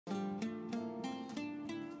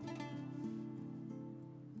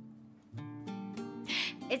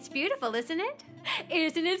It's beautiful, isn't it?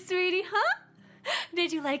 Isn't it, sweetie, huh?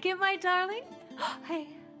 Did you like it, my darling? Hey,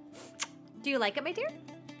 do you like it, my dear?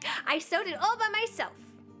 I sewed it all by myself,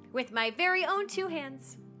 with my very own 2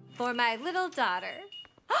 hands, for my little daughter.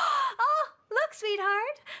 Oh, look,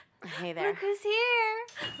 sweetheart. Hey there. Look who's here.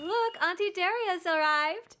 Look, Auntie Derya's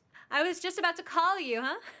arrived. I was just about to call you,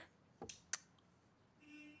 huh?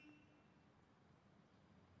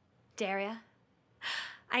 Derya,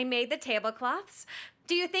 I made the tablecloths.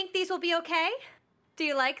 Do you think these will be okay? Do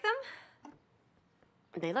you like them?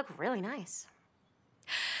 They look really nice.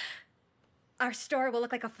 Our store will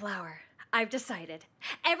look like a flower. I've decided.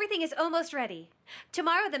 Everything is almost ready.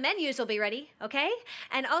 Tomorrow the menus will be ready, okay?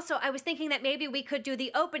 And also, I was thinking that maybe we could do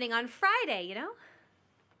the opening on Friday, you know?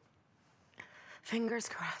 Fingers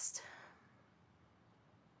crossed.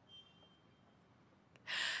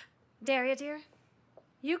 Derya, dear,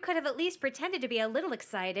 you could have at least pretended to be a little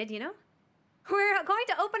excited, you know? We're going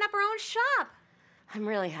to open up our own shop. I'm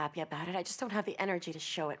really happy about it. I just don't have the energy to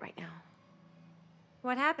show it right now.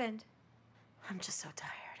 What happened? I'm just so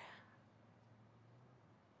tired.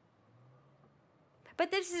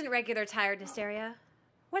 But this isn't regular tiredness, Derya.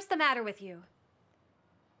 What's the matter with you?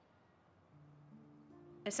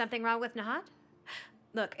 Is something wrong with Nihat?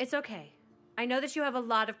 Look, it's okay. I know that you have a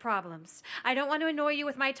lot of problems. I don't want to annoy you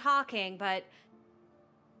with my talking, but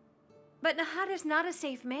Nihat is not a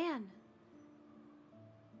safe man.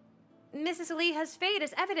 Mrs. Zeliha's fate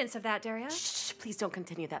is evidence of that, Derya. Shh, please don't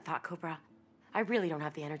continue that thought, Kübra. I really don't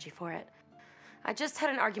have the energy for it. I just had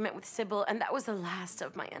an argument with Sibel, and that was the last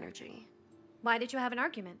of my energy. Why did you have an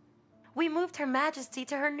argument? We moved Her Majesty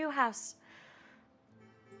to her new house.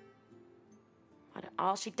 But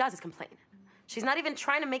all she does is complain. She's not even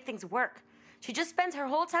trying to make things work. She just spends her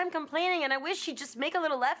whole time complaining, and I wish she'd just make a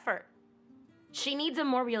little effort. She needs a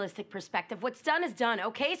more realistic perspective. What's done is done,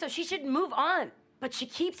 okay? So she should move on. But she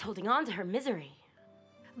keeps holding on to her misery.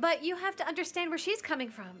 But you have to understand where she's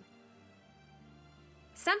coming from.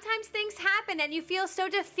 Sometimes things happen and you feel so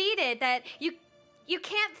defeated that you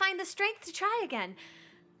can't find the strength to try again,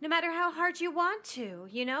 no matter how hard you want to,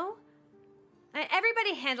 you know?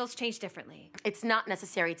 Everybody handles change differently. It's not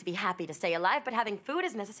necessary to be happy to stay alive, but having food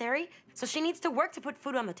is necessary. So she needs to work to put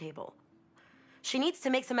food on the table. She needs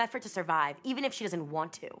to make some effort to survive, even if she doesn't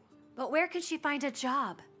want to. But where can she find a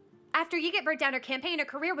job? After Yigit burned down her campaign, her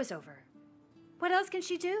career was over. What else can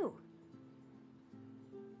she do?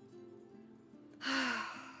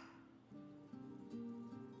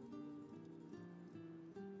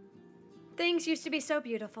 Things used to be so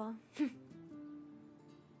beautiful.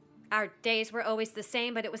 Our days were always the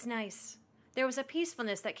same, but it was nice. There was a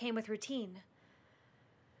peacefulness that came with routine.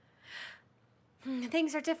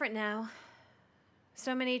 Things are different now.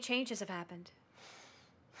 So many changes have happened.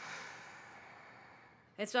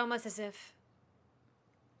 It's almost as if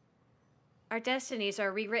our destinies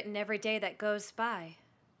are rewritten every day that goes by.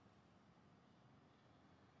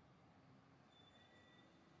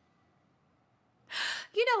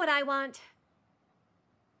 You know what I want?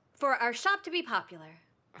 For our shop to be popular.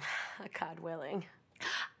 God willing.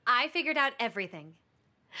 I figured out everything.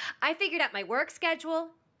 I figured out my work schedule,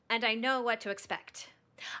 and I know what to expect.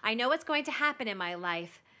 I know what's going to happen in my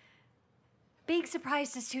life. Being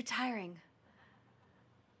surprised is too tiring.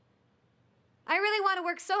 I really want to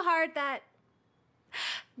work so hard that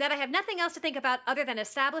I have nothing else to think about other than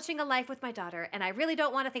establishing a life with my daughter, and I really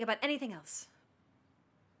don't want to think about anything else.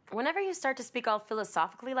 Whenever you start to speak all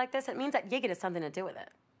philosophically like this, it means that Yigit has something to do with it.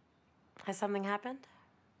 Has something happened?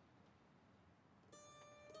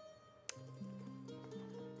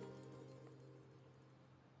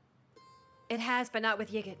 It has, but not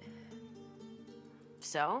with Yigit.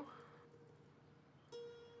 So?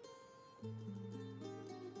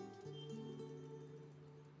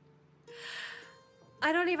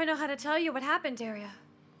 I don't even know how to tell you what happened, Derya.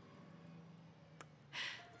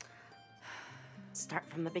 Start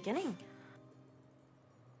from the beginning.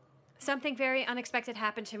 Something very unexpected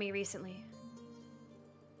happened to me recently.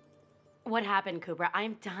 What happened, Kübra?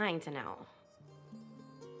 I'm dying to know.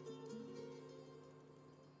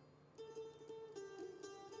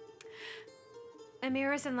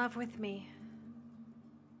 Emir is in love with me.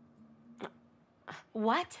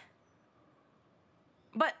 What?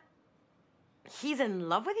 But he's in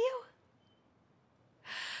love with you?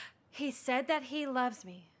 He said that he loves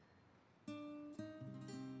me.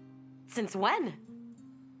 Since when?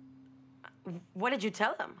 What did you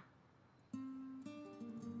tell him?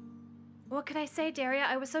 What could I say, Derya?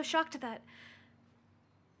 I was so shocked at that.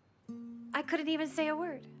 I couldn't even say a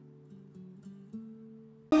word.